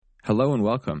Hello and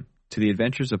welcome to the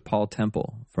Adventures of Paul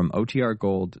Temple from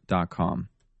OTRGold.com.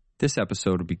 This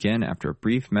episode will begin after a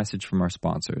brief message from our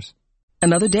sponsors.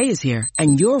 Another day is here,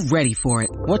 and you're ready for it.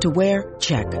 What to wear?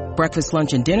 Check. Breakfast,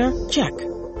 lunch, and dinner? Check.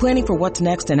 Planning for what's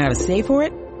next and how to save for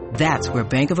it? That's where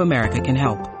Bank of America can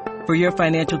help. For your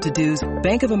financial to-dos,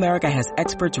 Bank of America has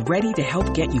experts ready to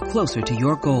help get you closer to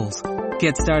your goals.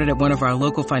 Get started at one of our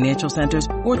local financial centers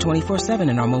or 24/7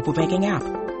 in our mobile banking app.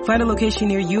 Find a location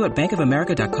near you at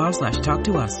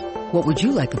bankofamerica.com/talktous. What would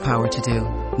you like the power to do?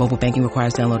 Mobile banking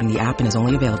requires downloading the app and is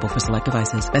only available for select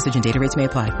devices. Message and data rates may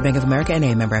apply. Bank of America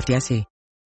N.A., member FDIC.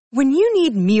 When you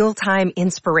need mealtime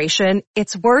inspiration,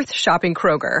 it's worth shopping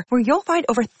Kroger, where you'll find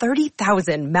over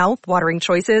 30,000 mouth-watering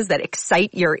choices that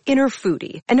excite your inner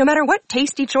foodie. And no matter what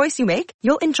tasty choice you make,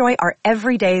 you'll enjoy our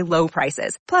everyday low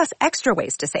prices, plus extra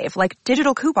ways to save, like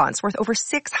digital coupons worth over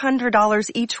 $600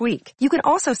 each week. You can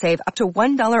also save up to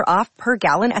 $1 off per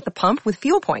gallon at the pump with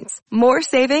fuel points. More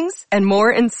savings and more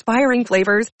inspiring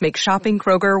flavors make shopping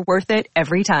Kroger worth it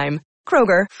every time.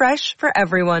 Kroger, fresh for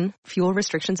everyone. Fuel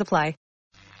restrictions apply.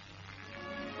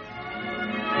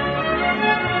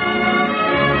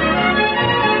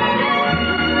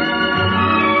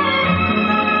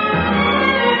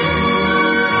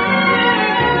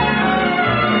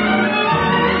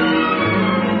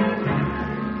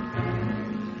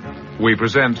 We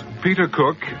present Peter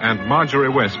Cook and Marjorie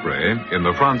Westbury in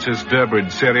the Francis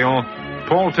Durbridge serial,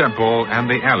 Paul Temple and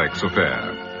the Alex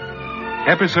Affair.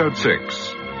 Episode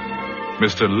 6,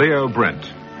 Mr. Leo Brent.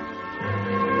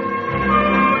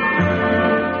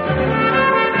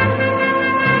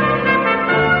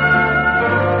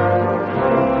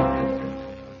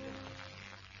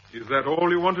 Is that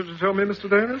all you wanted to tell me, Mr.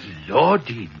 Davis?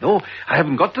 Lordy, no. I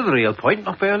haven't got to the real point,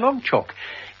 not by a long chalk.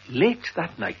 Late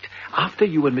that night, after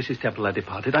you and Mrs. Temple had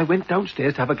departed, I went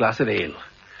downstairs to have a glass of ale.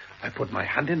 I put my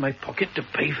hand in my pocket to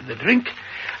pay for the drink,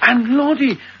 and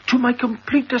Lordy, to my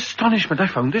complete astonishment, I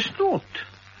found this note.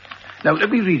 Now, let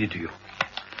me read it to you.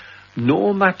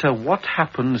 No matter what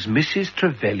happens, Mrs.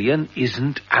 Trevelyan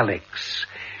isn't Alex.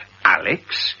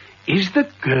 Alex is the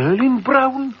girl in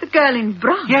brown. The girl in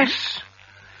brown? Yes.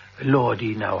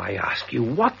 Lordy, now I ask you,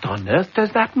 what on earth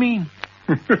does that mean?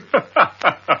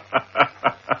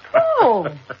 Oh,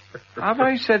 have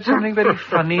I said something very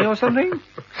funny or something?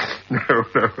 No,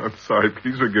 I'm sorry.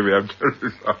 Please forgive me. I'm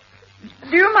terribly sorry.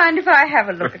 Do you mind if I have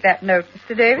a look at that note,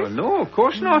 Mr. Davis? Well, no, of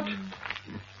course not.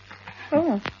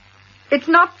 Oh, it's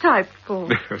not typed,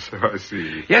 Paul. So I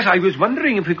see. Yes, I was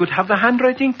wondering if we could have the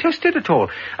handwriting tested at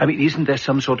all. I mean, isn't there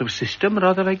some sort of system,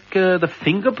 rather like the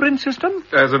fingerprint system?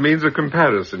 As a means of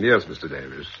comparison, yes, Mr.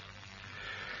 Davis.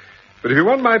 But if you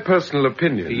want my personal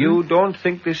opinion... You don't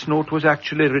think this note was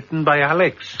actually written by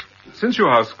Alex? Since you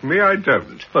ask me, I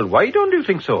don't. Well, why don't you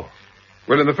think so?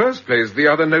 Well, in the first place, the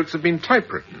other notes have been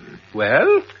typewritten.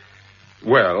 Well?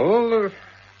 Well,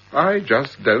 I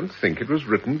just don't think it was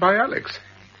written by Alex.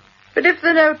 But if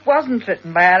the note wasn't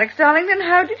written by Alex, darling, then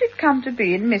how did it come to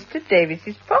be in Mr.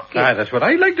 Davis's pocket? Ah, that's what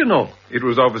I'd like to know. It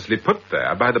was obviously put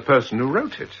there by the person who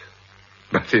wrote it.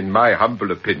 But in my humble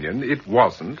opinion, it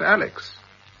wasn't Alex.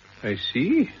 I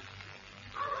see.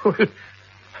 Well,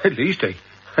 at least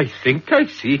I think I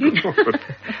see.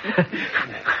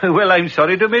 Well, I'm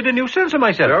sorry to have made a nuisance of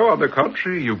myself. No, on the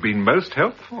contrary, you've been most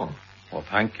helpful. Well,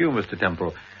 thank you, Mr.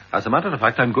 Temple. As a matter of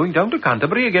fact, I'm going down to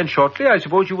Canterbury again shortly. I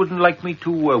suppose you wouldn't like me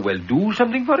to, do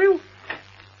something for you?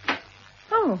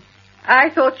 Oh, I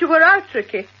thought you were out,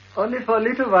 Ricky. Only for a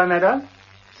little while, madam.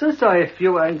 So sorry if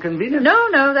you were inconvenient.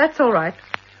 No, that's all right.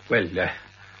 Well,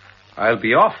 I'll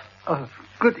be off. Oh,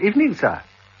 good evening, sir.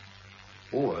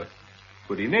 Oh,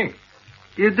 good evening.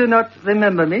 You do not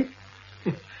remember me?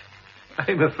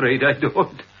 I'm afraid I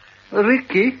don't.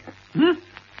 Ricky.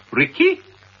 Ricky?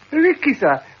 Ricky,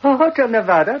 sir. Hotel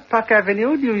Nevada, Park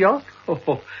Avenue, New York.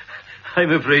 Oh,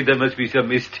 I'm afraid there must be some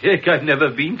mistake. I've never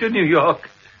been to New York.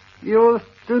 You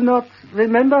do not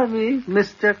remember me,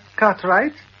 Mr.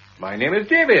 Cartwright? My name is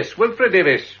Davis, Wilfred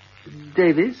Davis.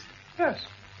 Davis? Yes.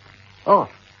 Oh,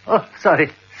 sorry.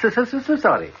 So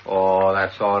sorry. Oh,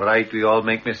 that's all right. We all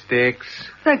make mistakes.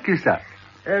 Thank you, sir.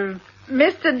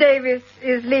 Mr. Davis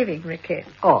is leaving, Ricky.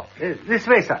 Oh, this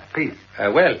way, sir, please.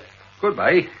 Well,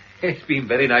 goodbye. It's been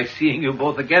very nice seeing you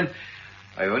both again.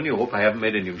 I only hope I haven't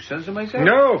made a nuisance of myself.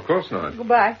 No, of course not.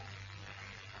 Goodbye.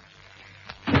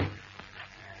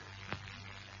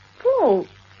 Paul, do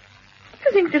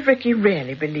you think that Ricky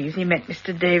really believes he met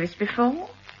Mr. Davis before?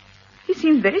 He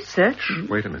seemed very certain.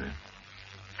 Wait a minute.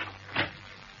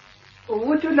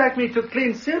 Would you like me to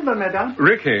clean silver, madam?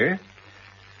 Ricky,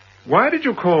 why did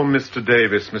you call Mr.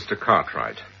 Davis Mr.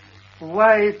 Cartwright?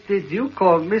 Why did you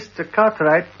call Mr.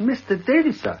 Cartwright Mr.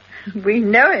 Davis, sir? We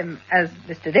know him as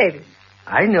Mr. Davis.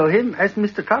 I know him as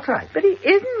Mr. Cartwright. But he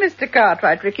isn't Mr.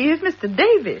 Cartwright, Ricky. He's Mr.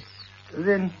 Davis.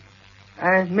 Then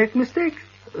I make mistake.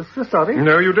 So sorry.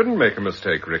 No, you didn't make a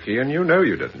mistake, Ricky, and you know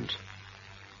you didn't.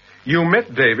 You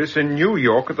met Davis in New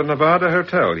York at the Nevada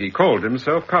Hotel. He called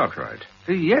himself Cartwright.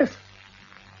 Yes.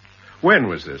 When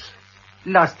was this?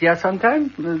 Last year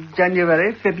sometime.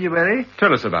 January, February.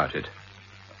 Tell us about it.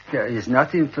 There is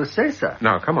nothing to say, sir.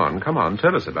 Now, come on.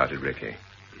 Tell us about it, Ricky.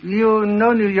 You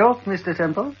know New York, Mr.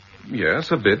 Temple?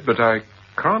 Yes, a bit, but I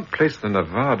can't place the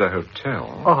Nevada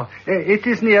Hotel. Oh, it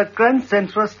is near Grand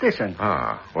Central Station.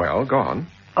 Ah, well, go on.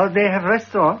 Oh, they have a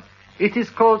restaurant. It is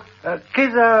called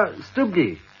Kaiser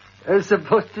Stubli.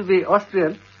 Supposed to be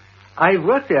Austrian. I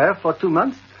worked there for 2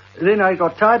 months. Then I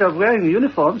got tired of wearing the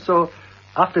uniform, so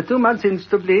after 2 months in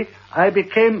Stubli, I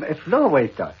became a floor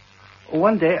waiter.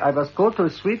 One day I was called to a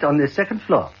suite on the second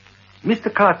floor.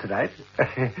 Mr. Cartwright,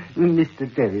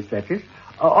 Mr. Davis, that is,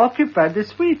 occupied the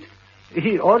suite.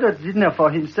 He ordered dinner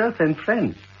for himself and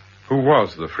friend. Who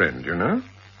was the friend, you know?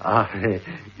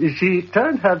 She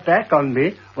turned her back on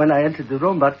me when I entered the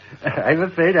room, but I'm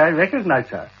afraid I recognized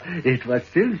her. It was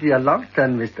Sylvia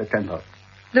Longton, Mr. Temple.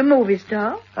 The movie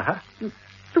star? Uh-huh.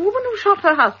 The woman who shot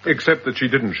her husband. Except that she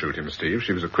didn't shoot him, Steve.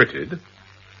 She was acquitted.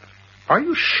 Are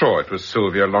you sure it was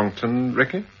Sylvia Longton,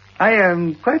 Ricky? I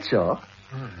am quite sure.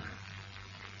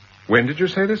 When did you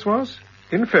say this was?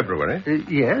 In February?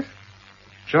 Yes.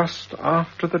 Just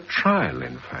after the trial,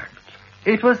 in fact.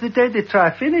 It was the day the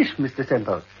trial finished, Mr.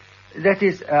 Temple. That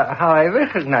is how I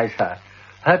recognize her.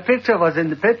 Her picture was in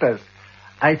the papers.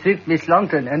 I think Miss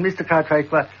Longton and Mr.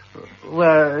 Cartwright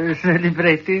were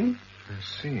celebrating. I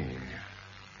see.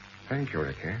 Thank you,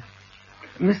 Ricky.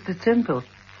 Mr. Temple,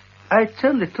 I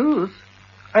tell the truth.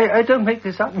 I don't make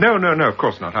this up. No, of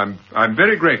course not. I'm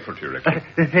very grateful to you, Ricky.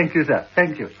 Thank you, sir.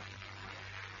 Thank you.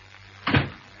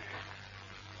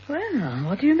 Well,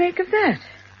 what do you make of that?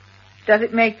 Does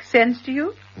it make sense to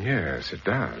you? Yes, it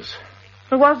does.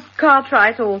 Well, was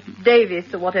Cartwright, or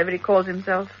Davis, or whatever he calls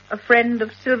himself, a friend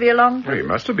of Sylvia Longton? Well, he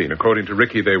must have been. According to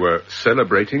Ricky, they were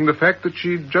celebrating the fact that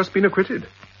she'd just been acquitted.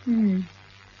 Well,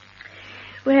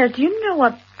 do you know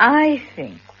what I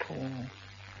think, Paul?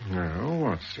 No,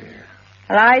 what's here?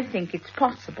 Well, I think it's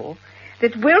possible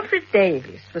that Wilfred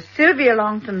Davis was Sylvia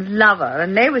Longton's lover,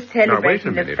 and they were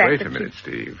celebrating the fact that Wait a minute,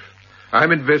 Steve.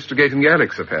 I'm investigating the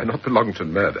Alex affair, not the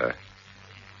Longton murder.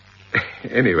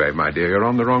 Anyway, my dear, you're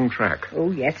on the wrong track.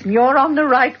 Oh, yes, and you're on the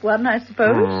right one, I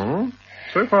suppose.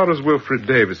 So far as Wilfred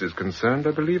Davis is concerned,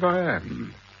 I believe I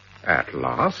am. At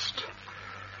last.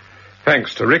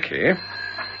 Thanks to Ricky.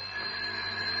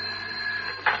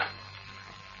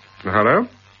 Hello?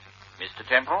 Mr.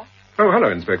 Temple? Oh,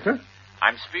 hello, Inspector.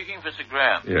 I'm speaking for Sir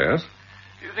Graham. Yes?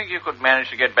 Do you think you could manage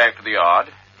to get back to the yard?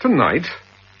 Tonight?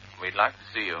 We'd like to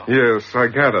see you. Yes, I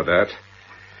gather that.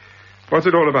 What's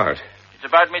it all about? It's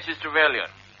about Mrs. Trevelyan.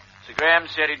 Sir Graham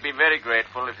said he'd be very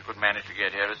grateful if you could manage to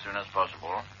get here as soon as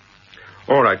possible.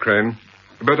 All right, Crane.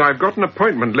 But I've got an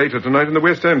appointment later tonight in the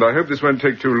West End. I hope this won't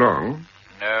take too long.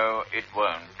 No, it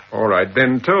won't. All right,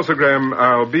 then tell Sir Graham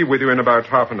I'll be with you in about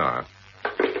half an hour.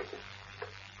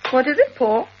 What is it,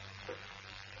 Paul?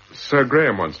 Sir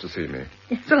Graham wants to see me.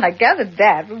 Yes, well, I gathered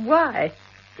that, but why?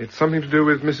 It's something to do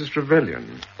with Mrs.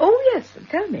 Trevelyan. Oh, yes,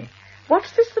 tell me.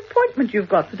 What's this appointment you've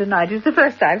got for tonight? It's the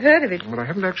first I've heard of it. Well, I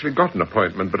haven't actually got an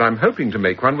appointment, but I'm hoping to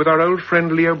make one with our old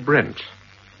friend Leo Brent.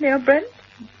 Leo Brent?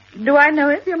 Do I know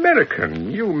him? The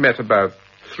American. You met about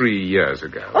 3 years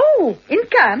ago. Oh, in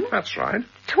Cannes? That's right.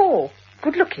 Tall,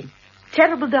 good-looking,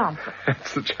 terrible dancer.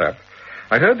 That's the chap.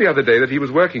 I heard the other day that he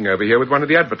was working over here with one of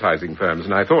the advertising firms,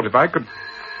 and I thought if I could...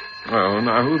 Oh,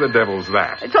 now, who the devil's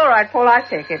that? It's all right, Paul, I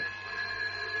take it.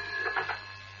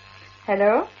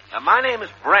 Hello? My name is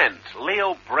Brent,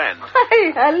 Leo Brent.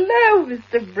 Hi, hello,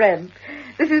 Mr. Brent.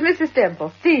 This is Mrs.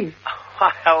 Temple, Steve.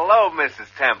 Why, hello,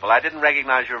 Mrs. Temple. I didn't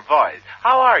recognize your voice.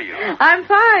 How are you? I'm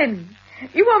fine.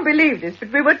 You won't believe this,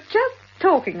 but we were just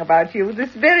talking about you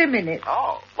this very minute.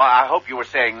 Oh, well, I hope you were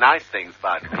saying nice things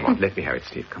about me. Come on, let me have it,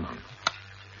 Steve. Come on.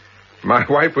 My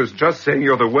wife was just saying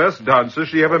you're the worst dancer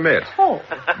she ever met. Oh.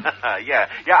 Yeah,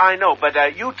 I know, but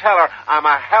you tell her I'm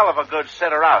a hell of a good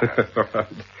sitter-outer.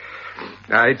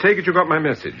 I take it you got my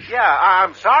message. Yeah,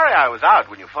 I'm sorry I was out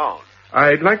when you phoned.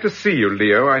 I'd like to see you,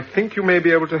 Leo. I think you may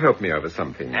be able to help me over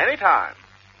something. Anytime.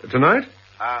 Tonight?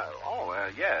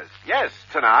 Yes. Yes,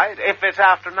 tonight, if it's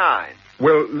after 9.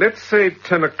 Well, let's say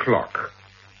 10 o'clock.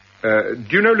 Do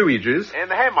you know Luigi's? In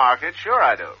the Haymarket, sure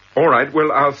I do. All right,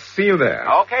 well, I'll see you there.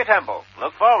 Okay, Temple.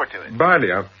 Look forward to it. Bye,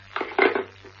 Leo.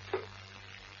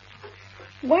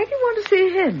 Why do you want to see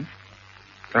him?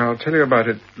 I'll tell you about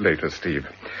it later, Steve.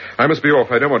 I must be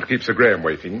off. I don't want to keep Sir Graham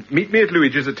waiting. Meet me at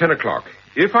Luigi's at 10 o'clock.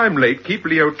 If I'm late, keep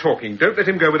Leo talking. Don't let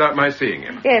him go without my seeing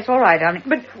him. Yes, all right, darling.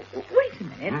 But wait a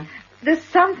minute. There's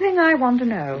something I want to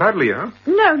know. About Leo?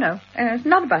 No. It's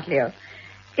not about Leo.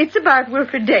 It's about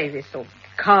Wilfred Davis or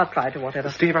Cartwright or whatever.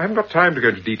 Steve, I haven't got time to go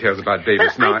into details about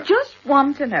Davis now. I just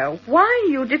want to know why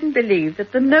you didn't believe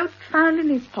that the note found in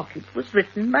his pocket was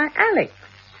written by Alex.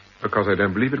 Because I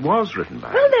don't believe it was written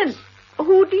by Well, Alex. then,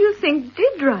 who do you think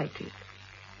did write it?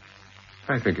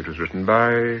 I think it was written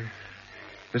by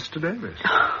Mr. Davis.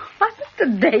 By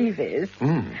Mr. Davis?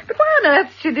 But why on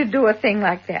earth should he do a thing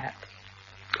like that?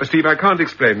 Steve, I can't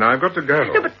explain now. I've got to go.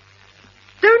 No, but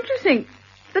don't you think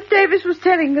that Davis was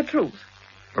telling the truth?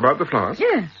 About the flask?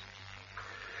 Yes.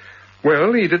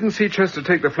 Well, he didn't see Chester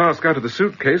take the flask out of the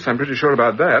suitcase. I'm pretty sure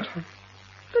about that.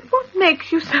 But what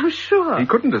makes you so sure? He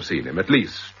couldn't have seen him, at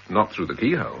least not through the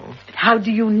keyhole. But how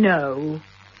do you know?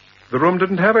 The room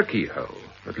didn't have a keyhole,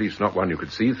 at least not one you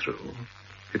could see through.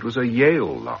 It was a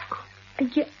Yale lock.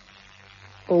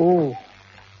 Oh,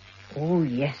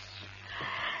 yes.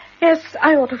 Yes,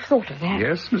 I ought to have thought of that.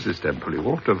 Yes, Mrs. Temple, you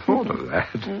ought to have thought of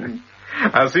that.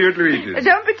 I'll see you at Luigi's.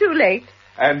 Don't be too late.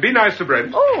 And be nice to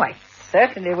Brent. Oh, I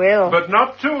certainly will. But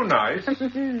not too nice.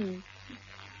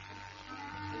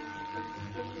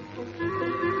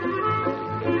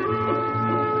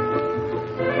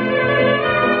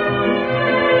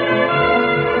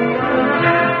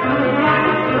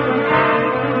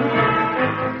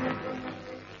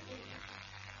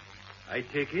 I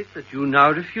take it that you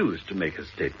now refuse to make a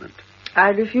statement. I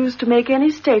refuse to make any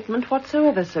statement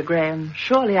whatsoever, Sir Graham.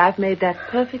 Surely I've made that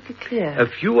perfectly clear. A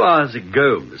few hours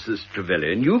ago, Mrs.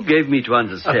 Trevelyan, you gave me to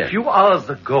understand... A few hours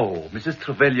ago, Mrs.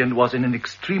 Trevelyan was in an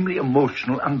extremely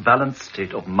emotional, unbalanced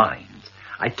state of mind.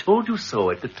 I told you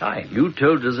so at the time. You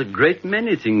told us a great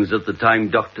many things at the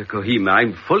time, Dr. Kohima.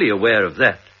 I'm fully aware of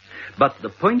that. But the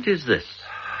point is this.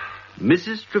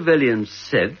 Mrs. Trevelyan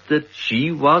said that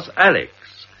she was Alex.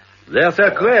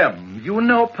 Sir Graham, you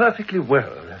know perfectly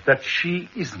well that she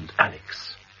isn't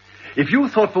Alex. If you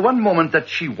thought for one moment that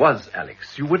she was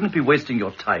Alex, you wouldn't be wasting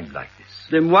your time like this.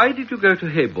 Then why did you go to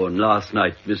Haybourne last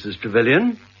night, Mrs.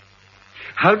 Trevelyan?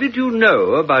 How did you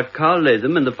know about Carl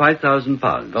Latham and the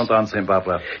 £5,000? Don't answer him,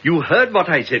 Barbara. You heard what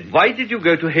I said. Why did you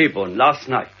go to Haybourne last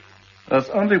night? There's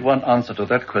only one answer to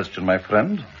that question, my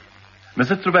friend.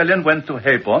 Mrs. Trevelyan went to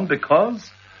Haybourne because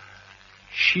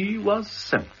she was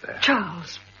sent there.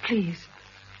 Charles, please.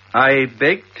 I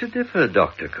beg to differ,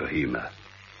 Dr. Kohima.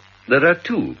 There are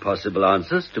two possible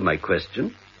answers to my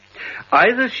question.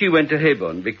 Either she went to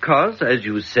Haybourne because, as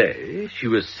you say, she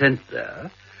was sent there,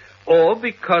 or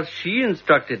because she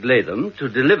instructed Latham to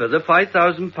deliver the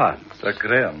 £5,000. Sir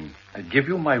Graham, I give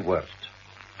you my word.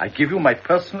 I give you my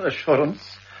personal assurance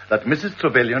that Mrs.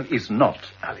 Trevelyan is not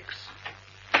Alex.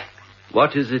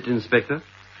 What is it, Inspector?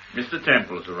 Mr.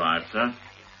 Temple's arrived, sir.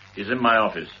 He's in my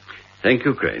office. Thank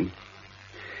you, Crane.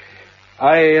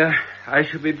 I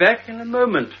shall be back in a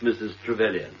moment, Mrs.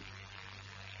 Trevelyan.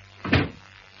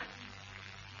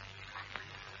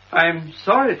 I'm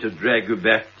sorry to drag you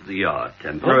back to the yard,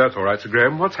 Temple. Oh, that's all right, Sir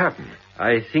Graham. What's happened?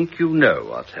 I think you know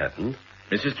what's happened.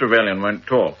 Mrs. Trevelyan won't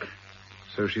talk.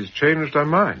 So she's changed her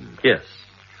mind? Yes.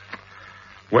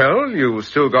 Well, you've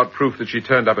still got proof that she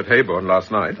turned up at Haybourne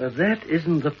last night. That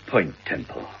isn't the point,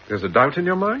 Temple. There's a doubt in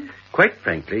your mind? Quite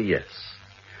frankly, yes.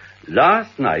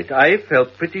 Last night, I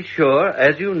felt pretty sure,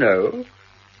 as you know,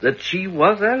 that she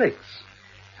was Alex.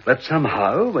 But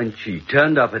somehow, when she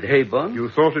turned up at Haybourne... You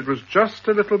thought it was just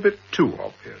a little bit too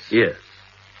obvious? Yes.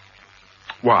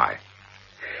 Why?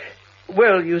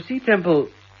 Well, you see, Temple,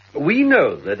 we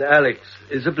know that Alex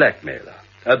is a blackmailer.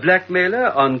 A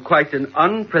blackmailer on quite an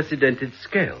unprecedented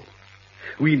scale.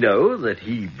 We know that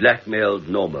he blackmailed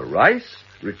Norma Rice,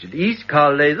 Richard East,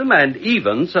 Carl Latham, and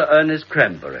even Sir Ernest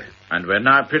Cranberry. And we're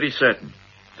now pretty certain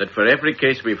that for every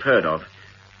case we've heard of,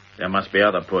 there must be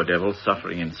other poor devils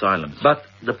suffering in silence. But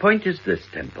the point is this,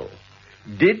 Temple.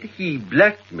 Did he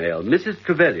blackmail Mrs.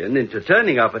 Trevelyan into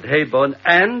turning up at Haybourne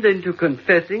and into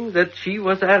confessing that she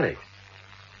was Alex?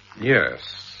 Yes,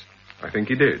 I think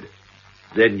he did.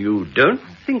 Then you don't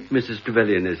think Mrs.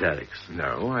 Trevelyan is Alex?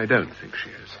 No, I don't think she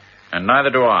is. And neither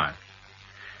do I.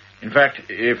 In fact,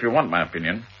 if you want my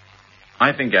opinion,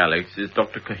 I think Alex is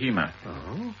Dr. Kohima.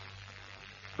 Oh?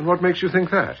 And what makes you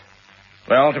think that?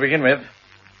 Well, to begin with,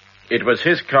 it was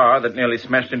his car that nearly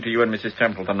smashed into you and Mrs.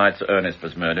 Temple the night Sir Ernest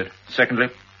was murdered. Secondly,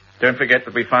 don't forget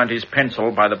that we found his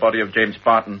pencil by the body of James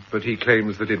Barton. But he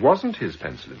claims that it wasn't his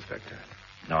pencil, Inspector.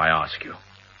 Now, I ask you,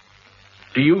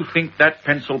 do you think that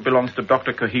pencil belongs to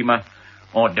Dr. Kohima,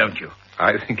 or don't you?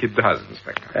 I think it does,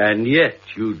 Inspector. And yet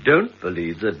you don't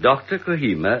believe that Dr.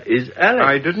 Kohima is Alex.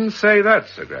 I didn't say that,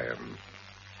 Sir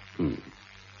Graham.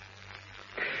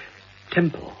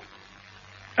 Temple,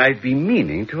 I've been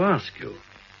meaning to ask you.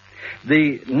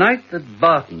 The night that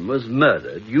Barton was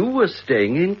murdered, you were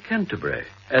staying in Canterbury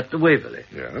at the Waverley.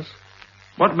 Yes.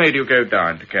 What made you go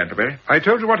down to Canterbury? I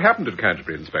told you what happened at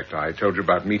Canterbury, Inspector. I told you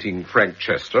about meeting Frank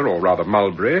Chester, or rather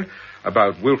Mulberry,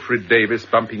 about Wilfred Davis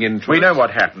bumping into We us. know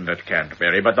what happened at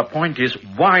Canterbury, but the point is,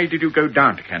 why did you go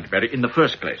down to Canterbury in the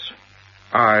first place?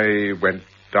 I went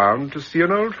down to see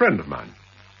an old friend of mine.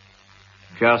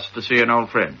 Just to see an old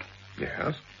friend?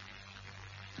 Yes.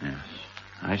 Yes,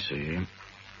 I see.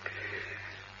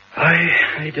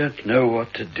 I don't know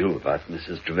what to do about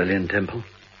Mrs. Trevelyan, Temple.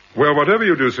 Well, whatever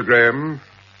you do, Sir Graham,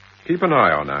 keep an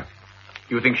eye on her.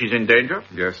 You think she's in danger?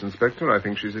 Yes, Inspector, I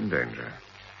think she's in danger.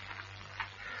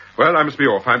 Well, I must be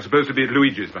off. I'm supposed to be at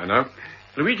Luigi's by now.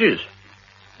 Luigi's?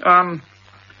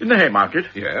 In the Haymarket?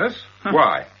 Yes?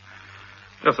 Why?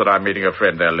 Just that I'm meeting a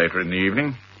friend there later in the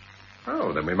evening.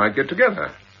 Oh, then we might get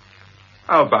together.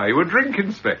 I'll buy you a drink,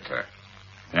 Inspector.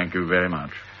 Thank you very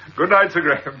much. Good night, Sir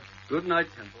Graham. Good night,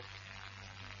 Temple.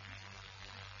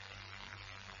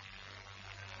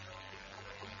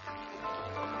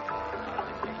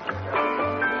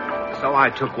 So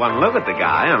I took one look at the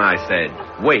guy and I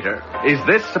said, "Waiter, is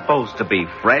this supposed to be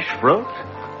fresh fruit?"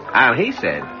 And he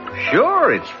said,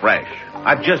 "Sure, it's fresh.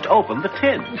 I've just opened the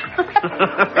tin."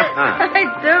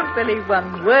 I don't believe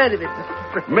one word of it,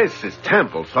 Mr. Prent. Mrs.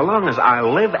 Temple, so long as I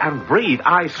live and breathe,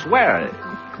 I swear it.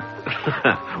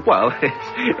 Well,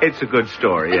 it's a good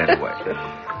story anyway.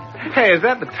 Hey, is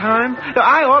that the time?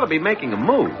 I ought to be making a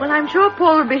move. Well, I'm sure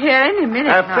Paul will be here any minute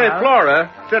now. Say,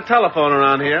 Flora, is there a telephone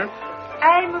around here?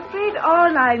 I'm afraid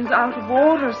our line's out of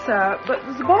order, sir, but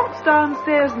there's a box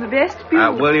downstairs in the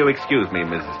vestibule. Will you excuse me,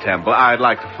 Mrs. Temple? I'd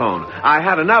like to phone. I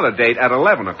had another date at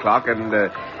 11 o'clock and,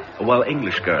 well,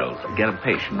 English girls get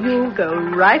impatient. You go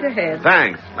right ahead.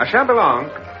 Thanks. I shan't be long.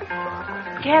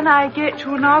 Can I get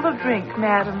you another drink,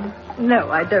 madam?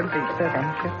 No, I don't think so,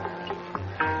 thank you.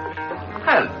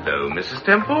 Hello, Mrs.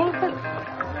 Temple.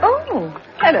 Oh,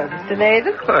 hello, Mr.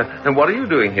 Latham. And what are you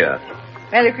doing here?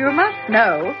 Well, if you must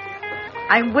know,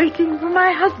 I'm waiting for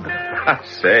my husband. I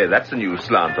say, that's a new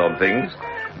slant on things.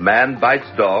 Man bites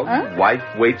dog, wife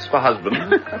waits for husband.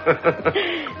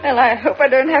 Well, I hope I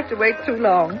don't have to wait too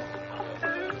long.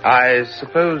 I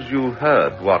suppose you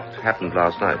heard what happened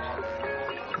last night?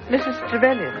 Mrs.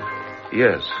 Trevelyan.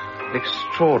 Yes,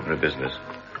 extraordinary business.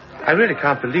 I really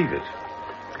can't believe it.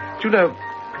 Do you know,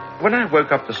 when I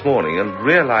woke up this morning and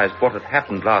realized what had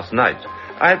happened last night,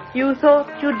 You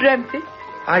thought you dreamt it?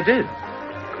 I did.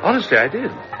 Honestly, I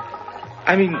did.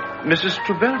 I mean, Mrs.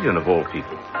 Trevelyan, of all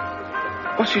people.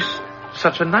 Was she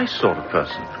such a nice sort of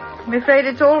person? I'm afraid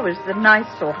it's always the nice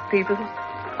sort of people.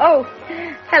 Oh,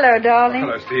 hello, darling.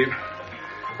 Hello, Steve.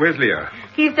 Where's Leo?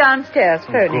 He's downstairs,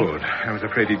 phoning. Good. I was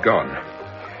afraid he'd gone.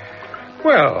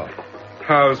 Well,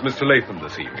 how's Mr. Latham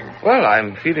this evening? Well,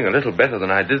 I'm feeling a little better than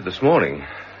I did this morning.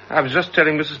 I was just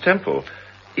telling Mrs. Temple.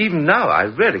 Even now, I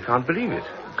really can't believe it.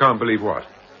 Can't believe what?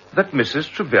 That Mrs.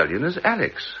 Trevelyan is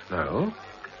Alex. No?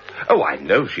 Oh, I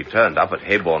know she turned up at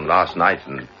Haybourne last night,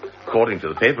 and according to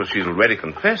the papers, she's already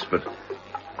confessed, but...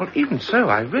 Well, even so,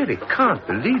 I really can't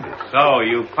believe it. So,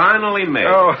 you finally made it.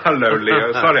 Oh, hello,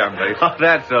 Leo. Sorry I'm late. Oh,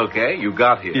 that's okay. You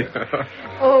got here. Yeah.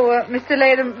 Oh, Mr.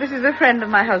 Latham, this is a friend of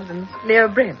my husband's, Leo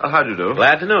Brent. How do you do?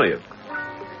 Glad to know you.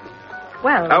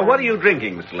 Well... what are you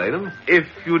drinking, Mr. Latham? If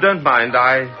you don't mind,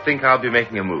 I think I'll be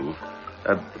making a move.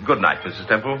 Good night, Mrs.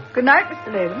 Temple. Good night,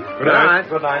 Mr. Latham. Good night.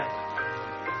 Good night.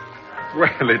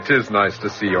 Well, it is nice to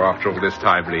see you after all this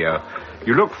time, Leo.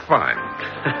 You look fine.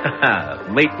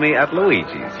 Meet me at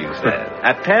Luigi's, you said.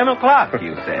 At 10 o'clock,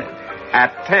 you said.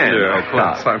 At 10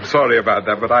 o'clock. Yes, I'm sorry about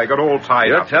that, but I got all tied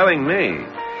You're up. telling me.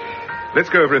 Let's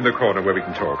go over in the corner where we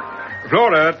can talk.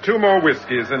 Flora, 2 more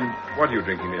whiskies, and what are you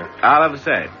drinking here? I'll have the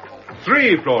same.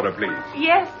 3, Flora, please.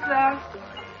 Yes, sir.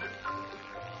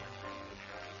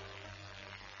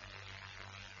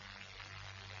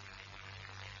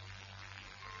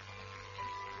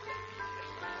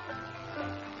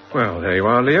 Well, there you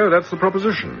are, Leo. That's the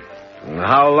proposition.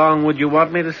 How long would you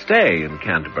want me to stay in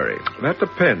Canterbury? That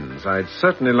depends. I'd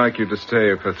certainly like you to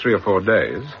stay for 3 or 4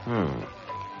 days.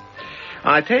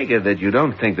 I take it that you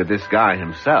don't think that this guy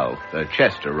himself,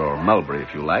 Chester or Mulberry,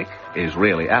 if you like, is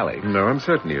really Alex. No, I'm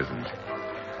certain he isn't.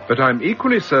 But I'm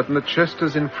equally certain that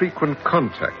Chester's in frequent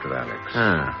contact with Alex.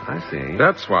 I see.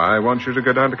 That's why I want you to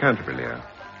go down to Canterbury, Leo.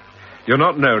 You're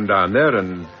not known down there,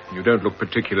 and you don't look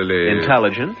particularly...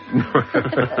 Intelligent?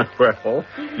 Well,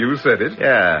 you said it.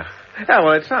 Yeah. Yeah,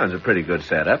 well, it sounds a pretty good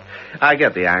setup. I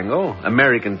get the angle.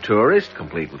 American tourist,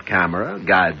 complete with camera,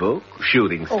 guidebook,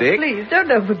 shooting stick. Oh, please,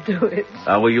 don't overdo it.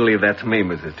 Well, you leave that to me,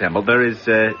 Mrs. Temple. There is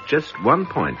just one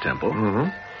point, Temple.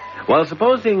 Mm-hmm. Well,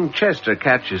 supposing Chester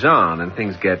catches on and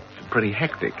things get pretty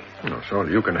hectic. Oh,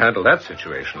 surely you can handle that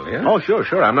situation, yeah? Oh,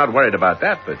 sure. I'm not worried about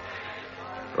that, but...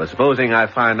 Well, supposing I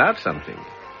find out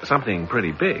something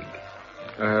pretty big.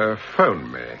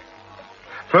 Phone me.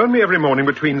 Phone me every morning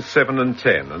between 7 and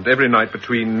 10, and every night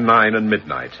between 9 and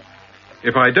midnight.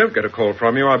 If I don't get a call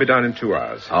from you, I'll be down in 2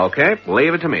 hours. Okay,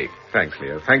 leave it to me. Thanks,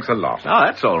 Leo. Thanks a lot. Oh,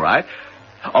 that's all right.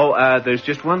 Oh, there's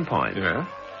just one point. Yeah?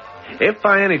 If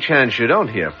by any chance you don't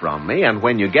hear from me, and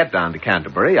when you get down to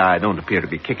Canterbury, I don't appear to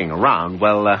be kicking around,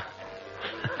 well,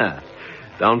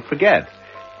 don't forget,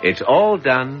 it's all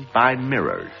done by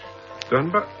mirrors.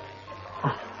 Done by...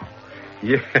 Oh,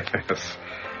 yes.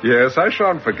 Yes, I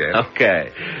shan't forget.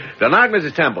 Okay. Good night,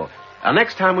 Mrs. Temple.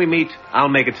 Next time we meet, I'll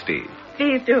make it Steve.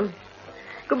 Please do.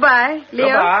 Goodbye, Leo.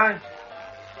 Goodbye.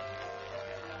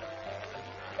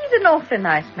 He's an awfully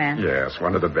nice man. Yes,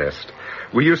 one of the best.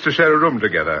 We used to share a room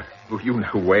together. Oh, you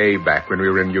know, way back when we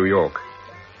were in New York.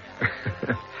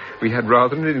 We had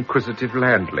rather an inquisitive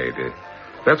landlady.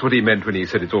 That's what he meant when he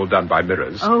said it's all done by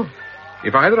mirrors. Oh.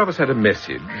 If either of us had a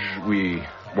message we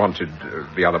wanted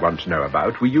the other one to know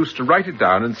about, we used to write it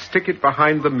down and stick it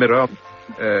behind the mirror,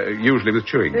 usually with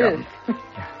chewing gum.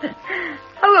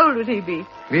 How old would he be?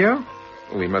 Yeah?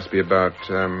 Oh, he must be about,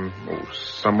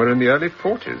 somewhere in the early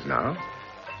 40s now.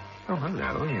 Oh,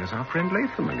 hello. Here's our friend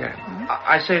Latham again.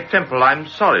 I say, Temple, I'm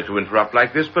sorry to interrupt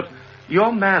like this, but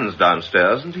your man's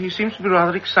downstairs, and he seems to be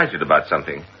rather excited about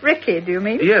something. Ricky, do you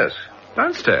mean? Yes.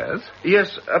 Downstairs?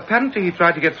 Yes, apparently he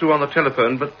tried to get through on the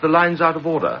telephone, but the line's out of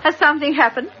order. Has something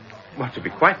happened? Well, to be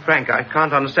quite frank, I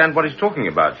can't understand what he's talking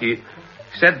about. He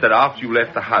said that after you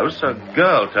left the house, a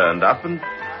girl turned up and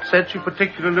said she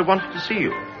particularly wanted to see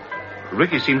you.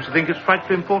 Ricky seems to think it's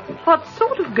frightfully important. What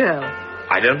sort of girl?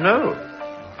 I don't know.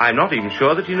 I'm not even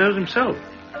sure that he knows himself.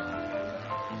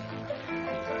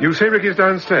 You say Ricky's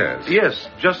downstairs? Yes,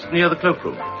 just near the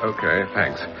cloakroom. Okay,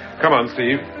 thanks. Come on,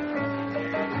 Steve.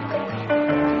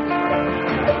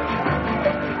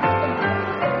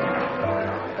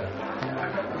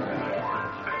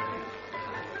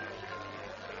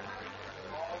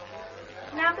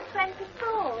 Number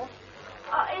 24.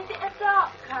 Oh, is it a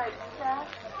dark coat, sir?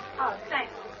 Oh, thank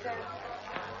you, sir.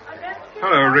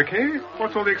 Hello, Ricky.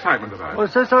 What's all the excitement about? Oh,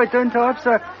 so sorry to interrupt,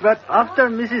 sir, but after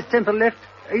Mrs. Temple left,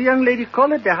 a young lady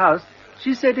called at the house.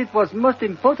 She said it was most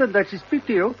important that she speak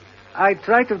to you. I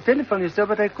tried to telephone you, sir,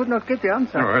 but I could not get the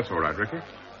answer. Oh, that's all right, Ricky.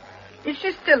 Is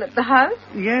she still at the house?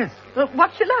 Yes. Well,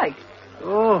 what's she like?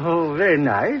 Oh, very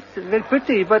nice. Very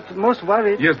pretty, but most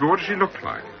worried. Yes, but what does she look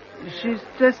like? She's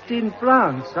dressed in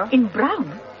brown, sir. In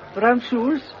brown? Brown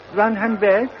shoes, brown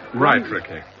handbag. Right,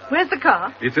 Ricky. Where's the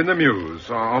car? It's in the mews,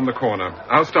 on the corner.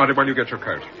 I'll start it while you get your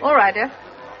coat. All right, dear.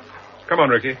 Come on,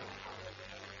 Ricky.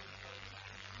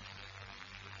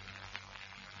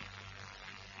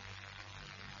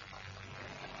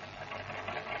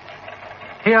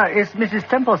 Here is Mrs.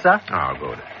 Temple, sir. Oh,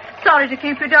 good. Sorry to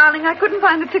keep you, darling. I couldn't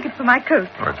find the ticket for my coat.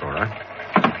 Oh, it's all right.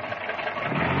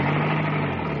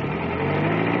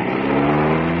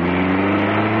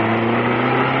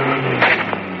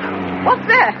 What's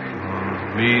that?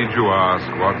 Need you ask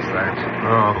what's that?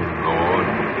 Oh, Lord.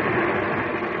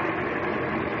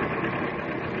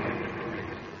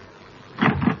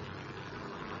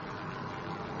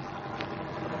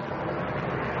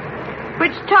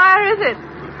 Which tire is it?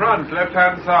 The front,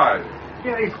 left-hand side.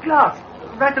 Here is glass,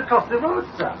 right across the road,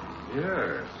 sir.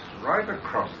 Yes, right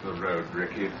across the road,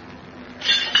 Ricky.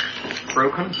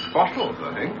 Broken bottles,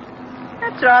 I think.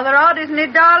 That's rather odd, isn't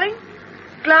it, darling?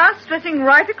 Glass splitting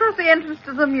right across the entrance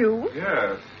to the mews.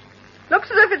 Yes.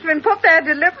 Looks as if it's been put there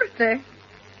deliberately.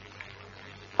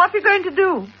 What are you going to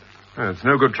do? It's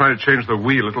no good trying to change the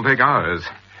wheel. It'll take hours.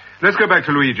 Let's go back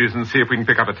to Luigi's and see if we can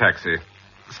pick up a taxi.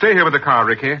 Stay here with the car,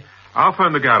 Ricky. I'll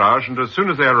phone the garage, and as soon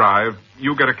as they arrive,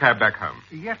 you get a cab back home.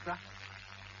 Yes, sir.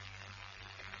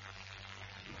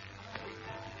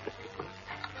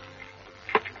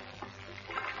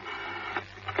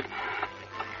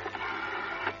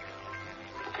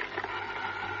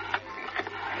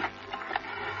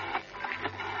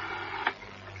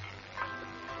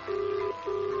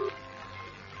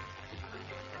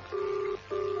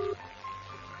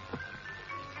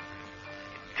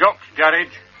 Jock's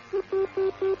garage.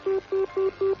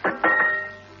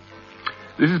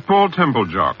 This is Paul Temple,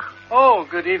 Jock. Oh,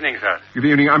 good evening, sir. Good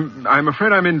evening. I'm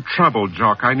afraid I'm in trouble,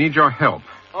 Jock. I need your help.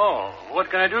 Oh, what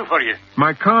can I do for you?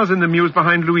 My car's in the mews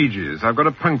behind Luigi's. I've got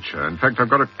a puncture. In fact, I've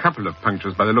got a couple of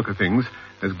punctures by the look of things.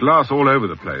 There's glass all over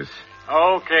the place.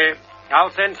 Okay.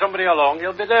 I'll send somebody along.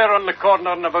 He'll be there on the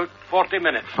corner in about 40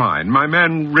 minutes. Fine. My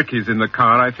man Ricky's in the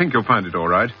car. I think you'll find it all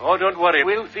right. Oh, don't worry.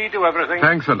 We'll see to everything.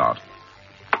 Thanks a lot.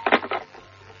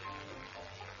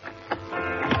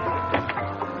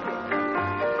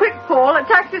 Quick, Paul. A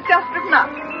taxi's just driven up.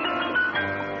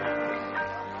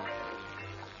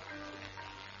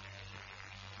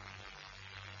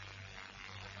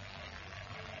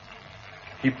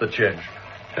 Keep the change.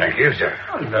 Thank you, sir.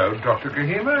 Hello, Dr.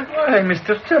 Kohima. Why,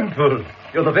 Mr. Temple.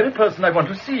 You're the very person I want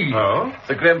to see. Oh?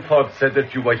 Sir Graham Forbes said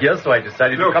that you were here, so I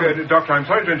decided to come... Look, Doctor, I'm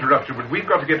sorry to interrupt you, but we've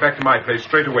got to get back to my place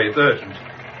straight away. It's urgent.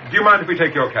 Do you mind if we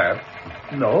take your cab?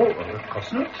 No, of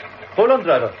course not. Hold on,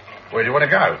 driver. Where do you want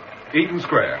to go? Eaton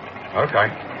Square.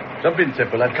 Okay. Jump in,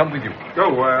 Temple. I'll come with you.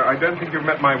 Oh, I don't think you've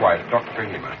met my wife, Dr.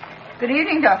 Kohima. Good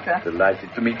evening, Doctor.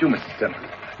 Delighted to meet you, Mrs. Temple.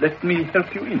 Let me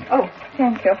help you in. Oh,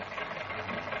 thank you.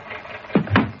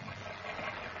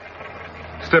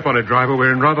 Step on it, driver.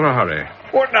 We're in rather a hurry.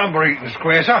 What number Eaton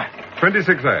Square, sir?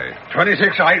 26A.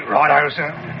 26A. Righto,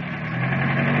 sir.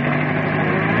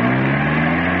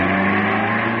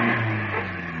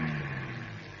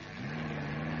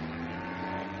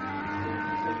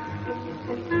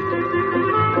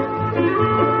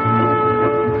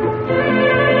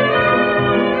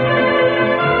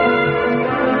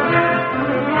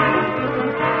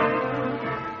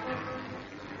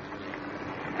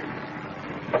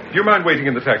 Do you mind waiting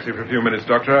in the taxi for a few minutes,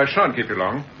 Doctor? I shan't keep you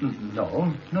long.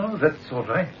 No, that's all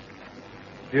right.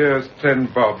 Here's 10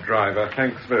 bob, driver.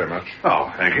 Thanks very much.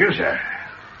 Oh, thank you, sir.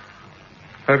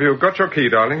 Have you got your key,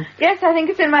 darling? Yes, I think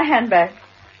it's in my handbag.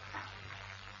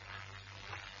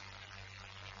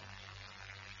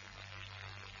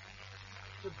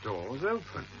 The door's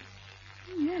open.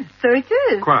 Yes, so it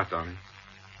is. Quiet, darling.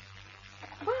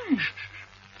 Why?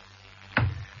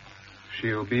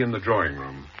 She'll be in the drawing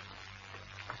room.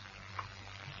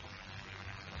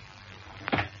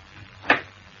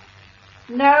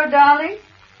 No, darling.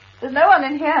 There's no one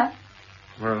in here.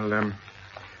 Well,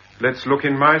 let's look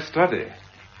in my study.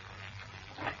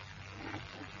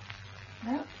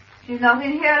 No, she's not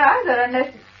in here either,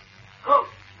 unless... Oh,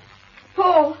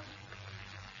 Paul.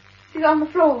 She's on the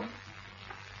floor.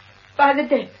 By the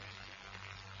desk.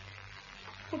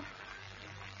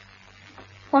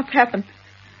 What's happened?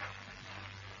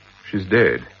 She's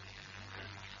dead.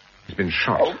 She's been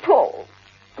shot. Oh, Paul.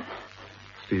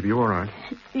 Steve, you all right?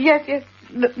 Yes.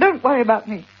 Don't worry about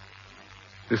me.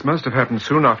 This must have happened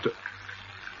soon after...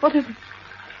 What is it?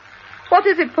 What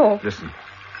is it, Paul? Listen.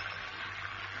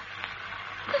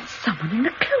 There's someone in the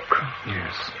cloakroom.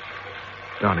 Yes.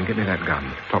 Darling, get me that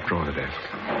gun. Top drawer of the desk.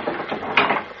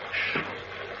 Shh.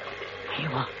 Here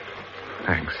you are.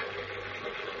 Thanks.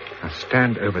 Now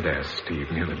stand over there, Steve,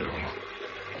 near the door.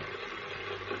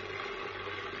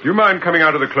 Do you mind coming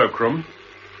out of the cloakroom?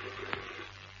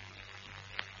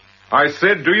 I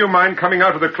said, do you mind coming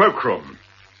out of the cloakroom?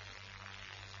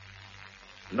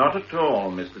 Not at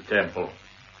all, Mr. Temple.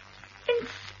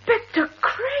 Inspector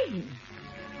Crane.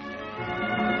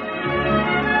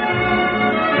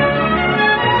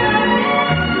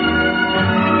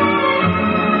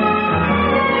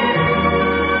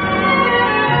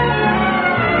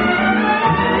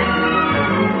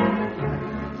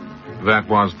 That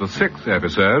was the 6th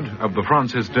episode of the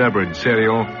Francis Durbridge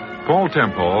serial, Paul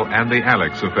Temple and the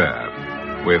Alex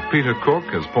Affair, with Peter Cook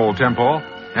as Paul Temple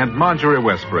and Marjorie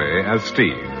Westbury as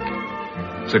Steve.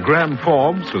 Sir Graham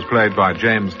Forbes was played by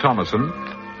James Thomason,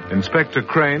 Inspector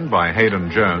Crane by Hayden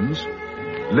Jones,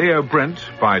 Leo Brent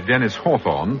by Dennis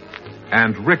Hawthorne,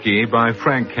 and Ricky by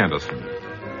Frank Henderson.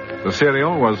 The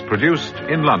serial was produced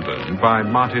in London by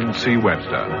Martin C.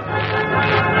 Webster.